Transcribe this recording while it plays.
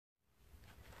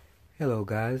Hello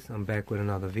guys, I'm back with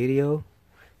another video.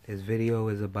 This video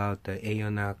is about the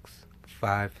Aeon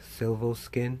 5 Silvo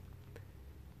skin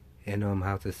and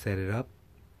how to set it up.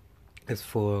 It's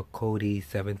for Kodi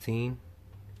 17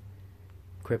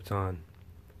 Krypton.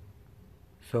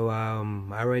 So I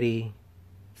already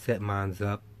set mine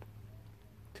up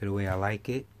to the way I like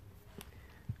it.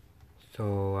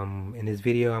 So in this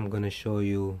video I'm going to show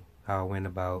you how I went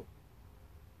about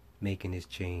making this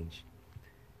change.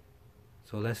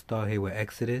 So let's start here with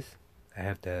Exodus. I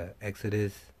have the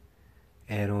Exodus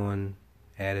add-on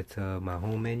added to my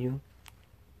home menu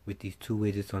with these two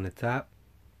widgets on the top.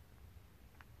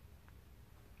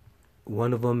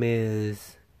 One of them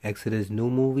is Exodus New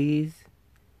Movies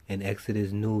and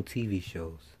Exodus New TV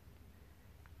Shows.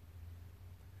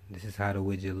 This is how the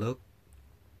widget look.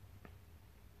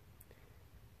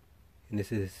 And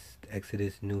this is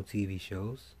Exodus New TV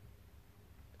Shows.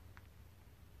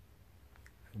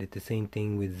 I did the same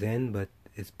thing with Zen, but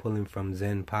it's pulling from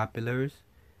Zen Populars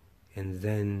and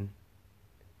Zen.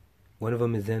 One of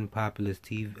them is Zen Populars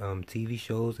TV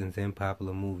shows and Zen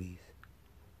Popular Movies.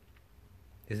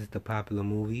 This is the popular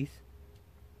movies,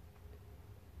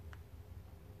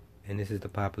 and this is the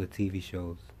popular TV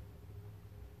shows.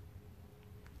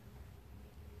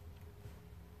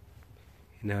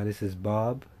 And now this is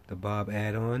Bob, the Bob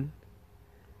add-on,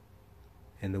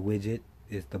 and the widget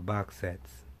is the box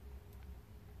sets.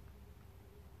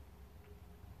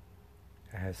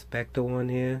 I have Spectre on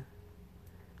here.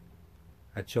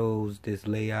 I chose this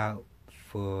layout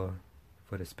for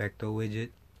the Spectre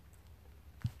widget.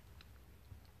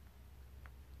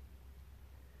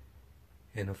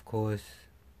 And of course,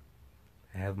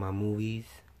 I have my movies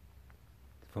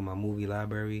from my movie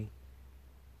library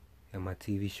and my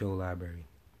TV show library.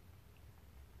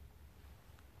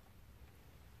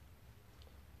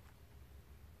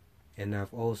 And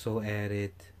I've also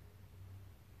added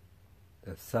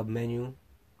the sub-menu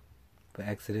for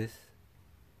Exodus.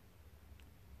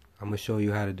 I'm going to show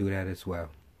you how to do that as well.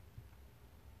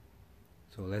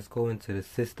 So let's go into the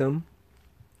system,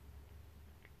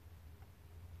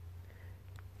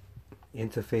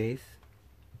 interface,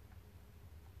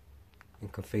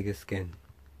 and configure skin.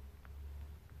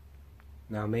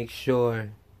 Now make sure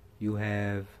you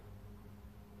have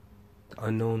the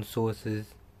unknown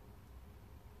sources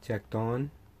checked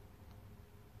on.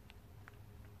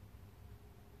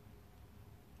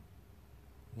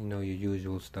 You know, your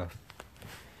usual stuff.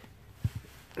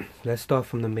 Let's start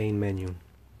from the main menu.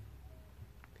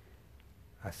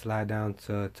 I slide down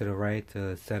to the right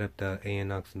to set up the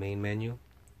Aeon main menu.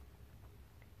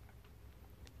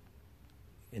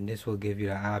 And this will give you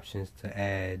the options to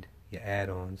add your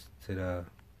add-ons to the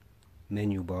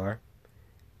menu bar.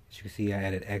 As you can see, I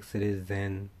added Exodus,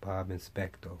 Zen, Bob, and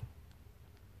Specto.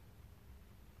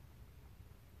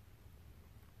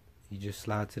 You just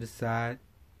slide to the side.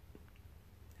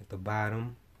 At the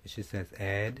bottom, it just says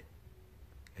add.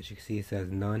 As you can see, it says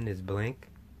none, is blank.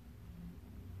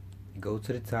 You go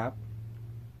to the top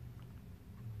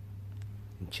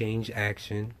and change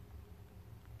action.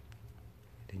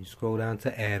 Then you scroll down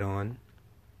to add-on,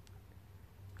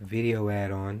 video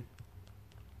add-on.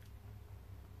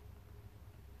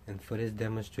 And for this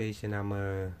demonstration, I'm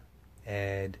going to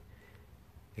add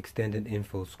extended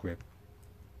info script.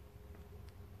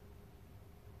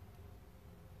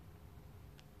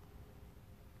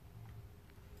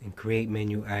 And create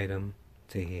menu item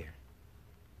to here.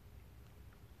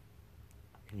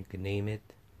 And you can name it.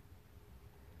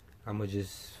 I'm gonna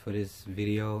just, for this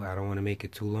video, I don't want to make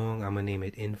it too long, I'm gonna name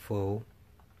it info.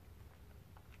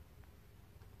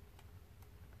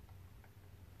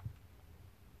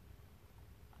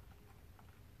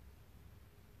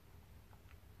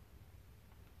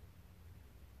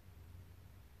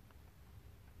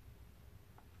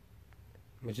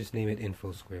 I'm gonna just name it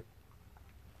info script.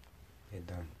 And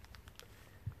done.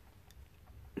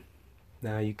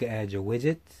 Now you can add your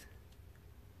widgets.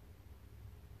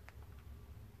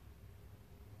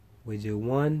 Widget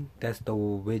 1, that's the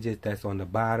widget that's on the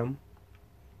bottom.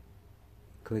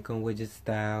 Click on widget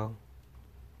style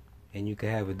and you can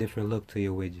have a different look to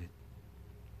your widget.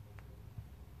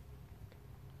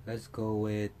 Let's go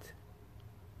with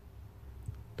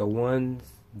the ones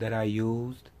that I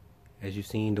used. As you've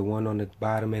seen, the one on the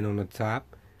bottom and on the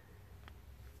top,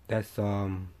 that's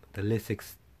the list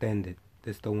extended.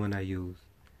 This is the one I use.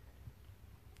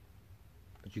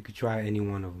 But you could try any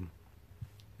one of them.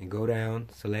 And go down,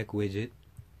 select widget.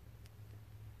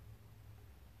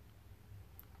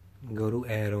 Go to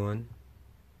add-on.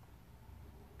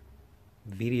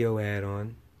 Video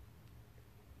add-on.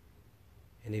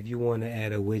 And if you want to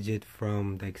add a widget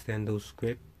from the Extendo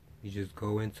script, you just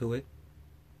go into it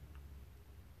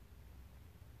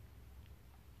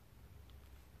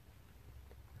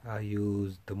I'll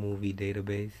use the movie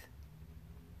database.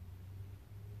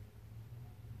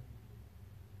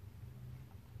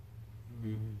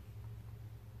 And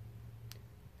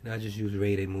I'll just use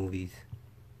rated movies.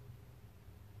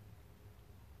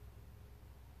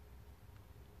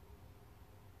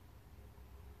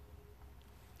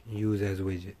 Use as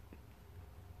widget.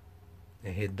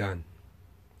 And hit done.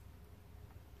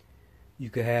 You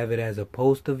could have it as a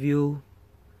poster view,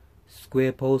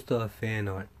 square poster, or fan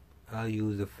art. I'll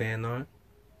use the fan art.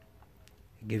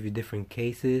 Give you different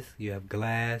cases. You have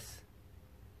glass.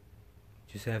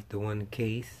 Just have the one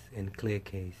case and clear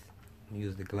case.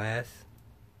 Use the glass.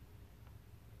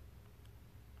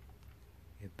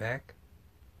 Get back.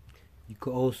 You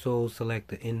could also select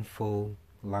the info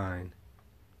line.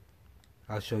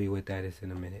 I'll show you what that is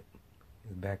in a minute.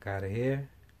 Back out of here.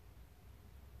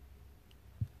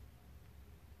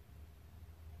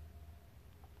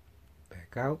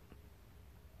 Back out.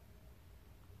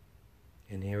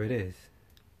 And here it is.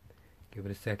 Give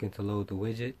it a second to load the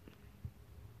widget.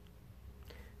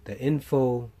 The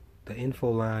info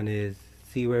line is,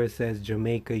 see where it says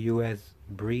Jamaica US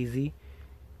Breezy?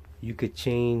 You could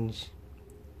change,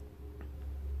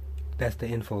 that's the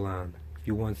info line. If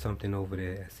you want something over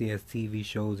there. See as TV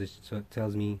shows, it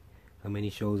tells me how many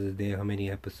shows is there, how many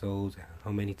episodes,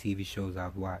 how many TV shows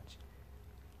I've watched.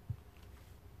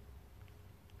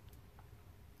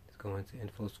 Let's go into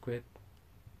info script.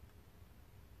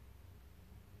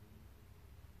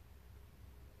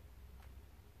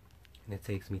 And it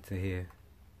takes me to here.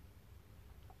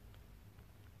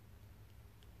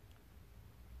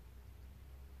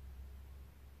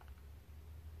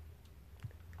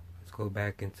 Let's go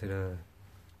back into the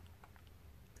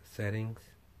settings.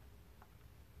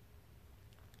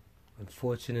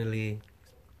 Unfortunately,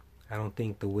 I don't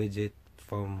think the widget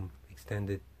from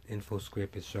extended info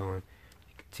script is showing.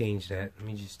 You can change that. Let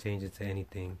me just change it to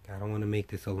anything. I don't want to make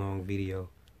this a long video.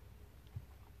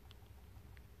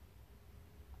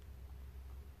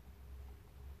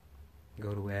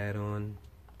 Go to add-on,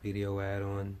 video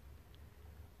add-on.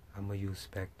 I'm gonna use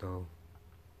Specto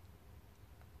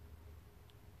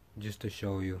just to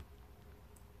show you.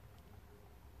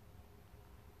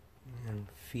 And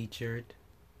featured,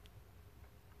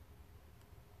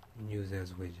 and use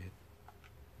as widget.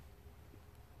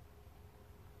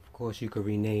 Of course you could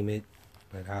rename it,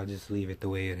 but I'll just leave it the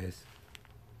way it is.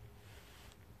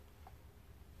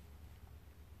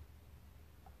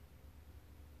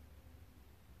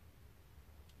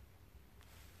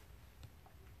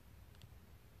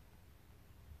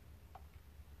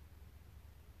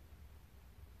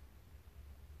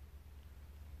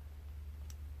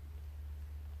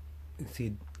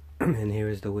 See, and here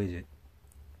is the widget.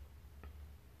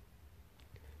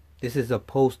 This is a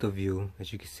poster view.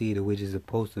 As you can see, the widget is a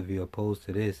poster view opposed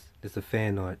to this. This is a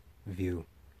fan art view.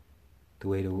 The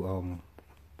way the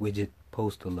widget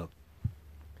poster look.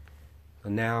 So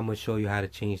now I'm going to show you how to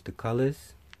change the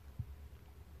colors.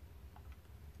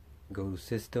 Go to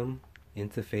System,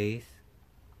 Interface,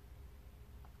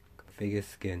 Configure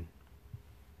Skin.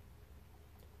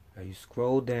 Now you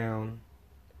scroll down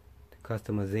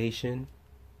Customization,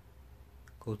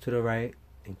 go to the right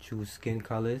and choose skin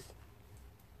colors.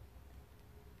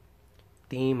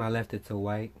 Theme, I left it to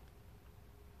white.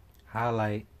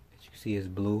 Highlight, as you can see, is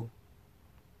blue.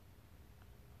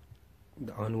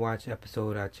 The unwatched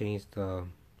episode, I changed to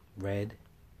red.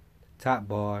 Top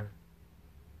bar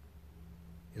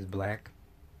is black.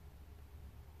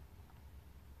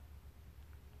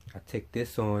 I tick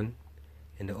this on,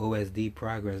 and the OSD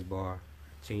progress bar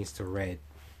changed to red.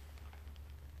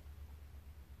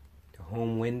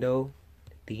 Home window,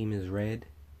 the theme is red.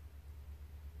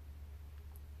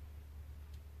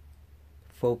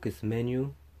 Focus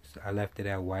menu, so I left it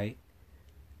at white.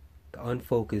 The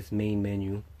unfocused main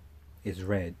menu is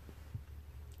red.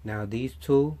 Now these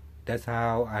two, that's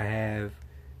how I have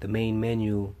the main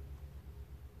menu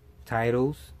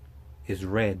titles is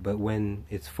red, but when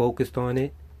it's focused on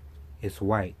it, it's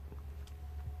white.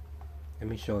 Let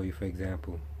me show you, for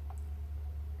example.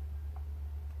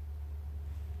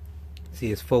 See,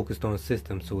 it's focused on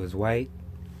system, so it's white,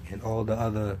 and all the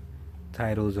other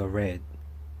titles are red.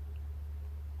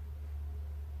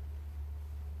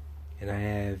 And I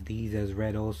have these as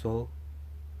red also.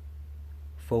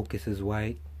 Focus is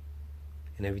white,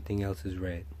 and everything else is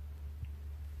red.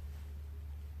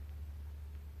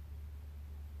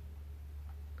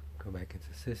 Go back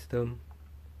into System,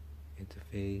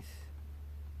 Interface,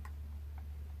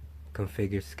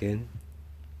 Configure Skin.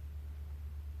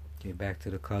 Get back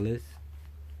to the colors.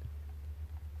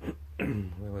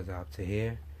 Where was I? Up to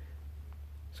here.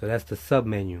 So that's the sub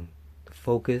menu. The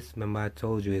focus, remember I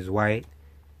told you, is white.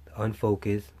 The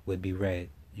unfocused would be red.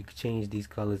 You can change these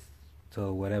colors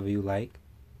to whatever you like.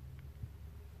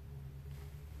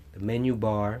 The menu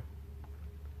bar,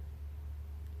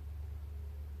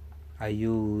 I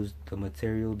used the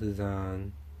material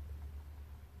design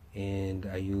and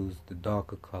I used the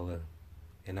darker color,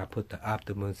 and I put the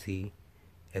optimacy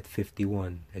at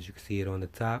 51, as you can see it on the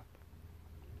top.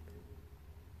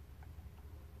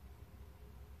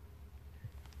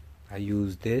 I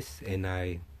use this and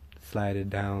I slide it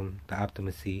down the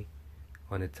optimacy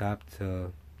on the top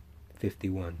to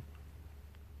 51.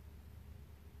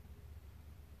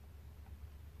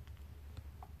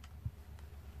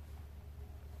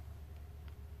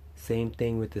 Same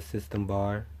thing with the system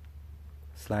bar,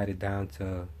 slide it down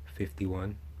to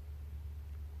 51.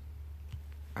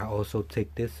 I also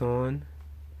take this on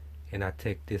and I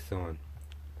take this on.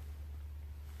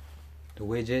 The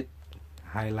widget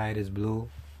highlight is blue,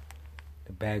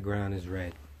 the background is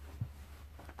red.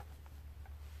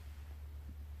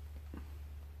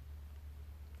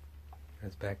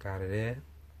 Let's back out of there.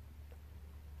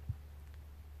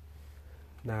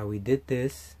 Now we did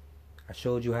this. I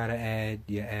showed you how to add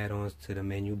your add-ons to the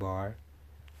menu bar.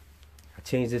 I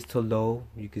changed this to low.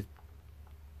 You could,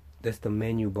 that's the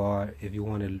menu bar if you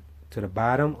want it to the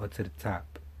bottom or to the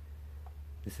top.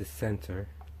 This is center.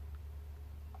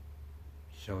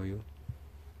 Show you.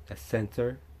 That's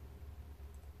center.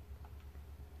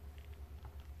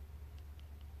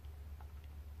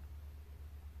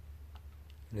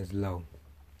 And it's low.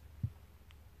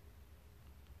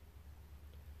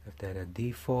 Left that at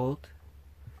default.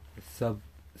 The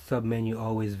sub menu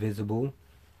always visible.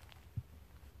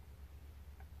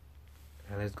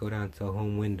 Now let's go down to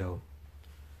home window.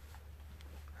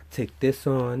 I take this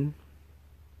on,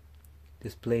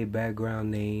 display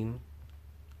background name,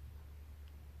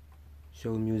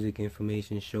 show music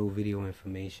information, show video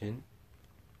information.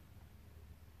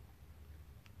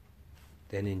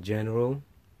 Then in general,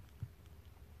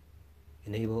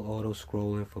 enable auto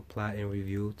scrolling for plot and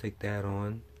review, take that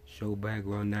on. Show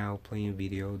background now, playing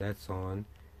video, that's on.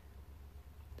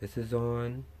 This is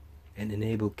on. And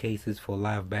enable cases for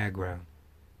live background,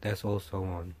 that's also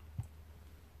on.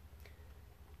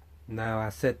 Now I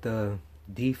set the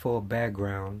default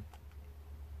background.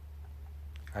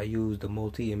 I use the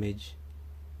multi-image.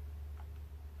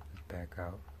 Let's back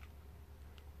out.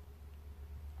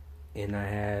 And I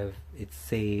have it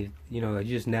saved. You know,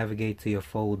 you just navigate to your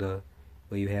folder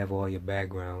where you have all your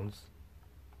backgrounds.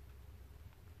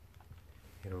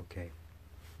 Hit OK.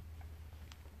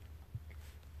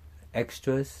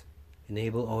 Extras,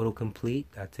 enable autocomplete.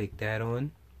 I take that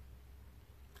on.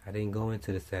 I didn't go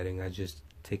into the setting, I just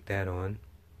take that on.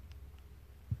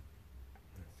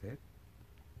 That's it.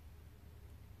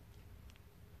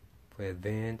 For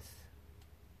advanced,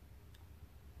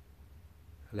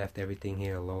 I left everything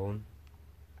here alone.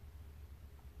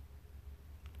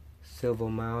 Silvo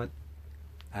mount,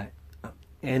 I'm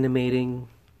animating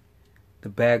the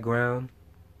background,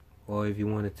 or if you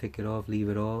want to take it off, leave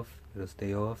it off, it'll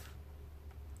stay off.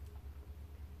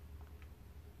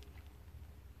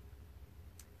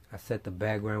 I set the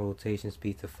background rotation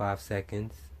speed to 5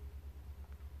 seconds.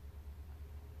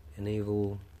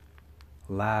 Enable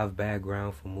live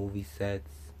background for movie sets.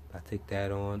 I take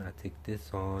that on. I take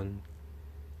this on.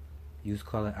 Use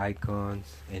color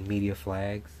icons and media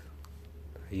flags.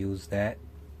 I use that.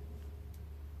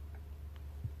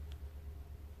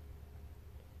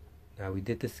 Now we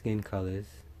did the skin colors.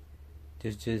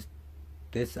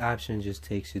 This option just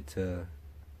takes you to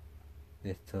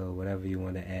whatever you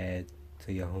want to add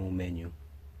to your home menu.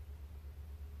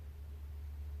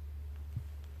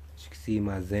 As you can see,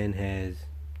 my Zen has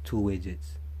 2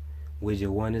 widgets. Widget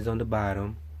 1 is on the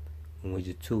bottom and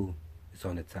widget 2 is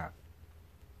on the top.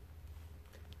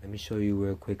 Let me show you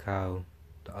real quick how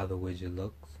the other widget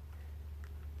looks.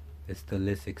 It's the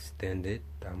list extended.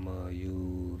 I'm gonna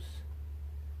use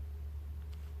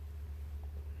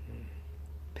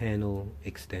panel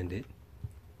extended,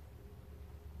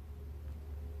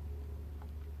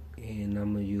 and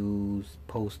I'm gonna use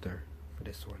poster for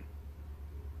this one.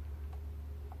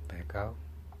 Back out.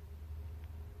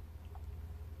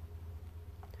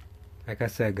 Like I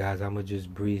said, guys, I'm gonna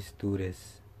just breeze through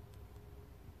this.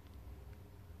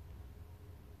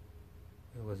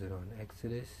 Where was it on?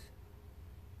 Exodus?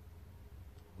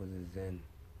 Or was it Zen?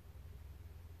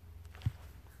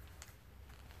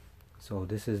 So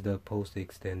this is the poster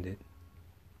extended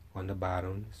on the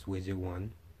bottom. It's widget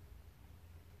 1.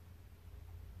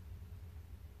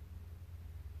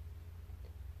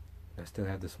 I still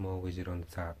have the small widget on the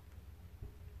top.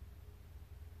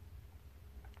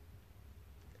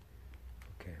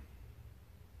 Okay.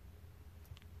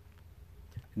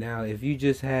 Now if you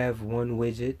just have one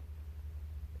widget,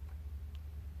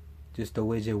 just the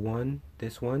widget 1,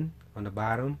 this one on the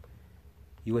bottom,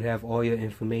 you would have all your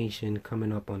information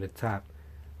coming up on the top.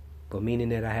 But meaning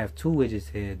that I have 2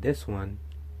 widgets here, this one,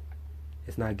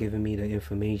 it's not giving me the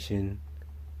information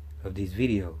of these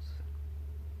videos.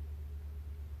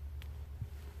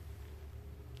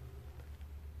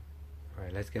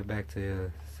 Alright, let's get back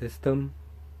to System,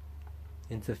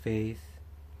 Interface,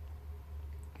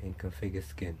 and Configure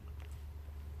Skin.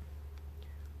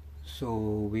 So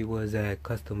we was at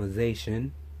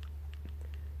Customization,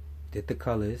 did the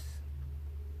colors.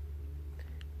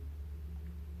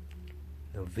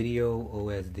 Now Video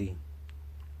OSD.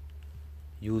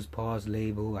 Use pause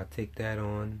label, I take that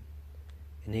on.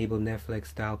 Enable Netflix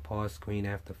style pause screen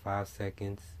after 5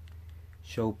 seconds.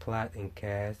 Show plot and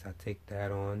cast, I take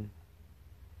that on.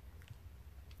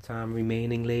 Time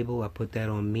remaining label, I put that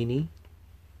on mini.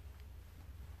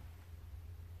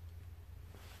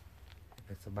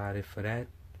 That's about it for that.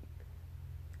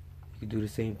 You can do the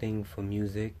same thing for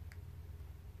music,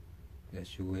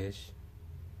 as you wish.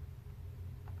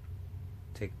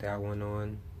 Take that one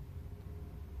on.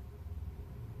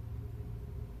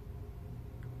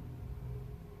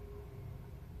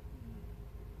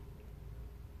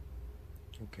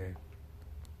 Okay.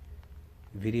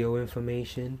 Video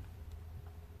information.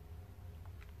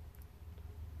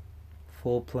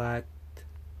 Full plot.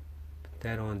 Put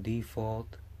that on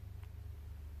default.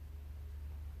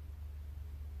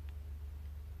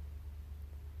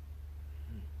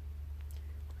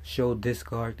 Show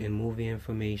discard and movie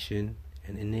information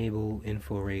and enable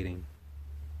info rating.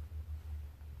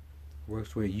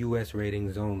 Works with US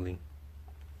ratings only.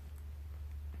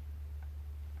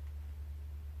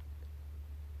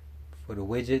 For the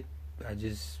widget,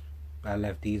 I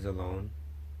left these alone.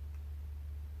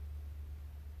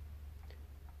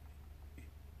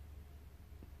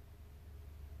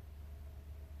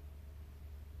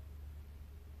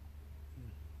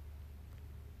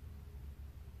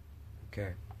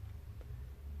 Okay.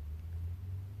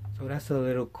 So that's a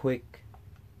little quick,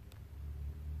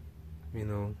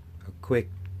 a quick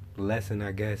lesson,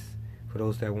 I guess, for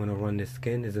those that want to run this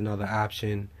skin. There's another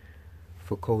option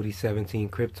for Kodi 17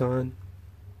 Krypton.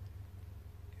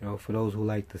 For those who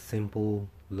like the simple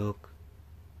look.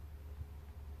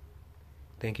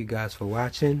 Thank you guys for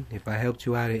watching. If I helped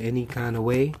you out in any kind of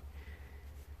way,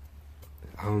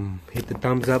 hit the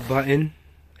thumbs up button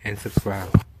and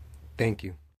subscribe. Thank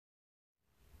you.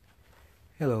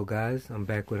 Hello guys, I'm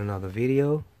back with another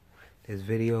video. This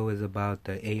video is about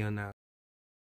the Aeon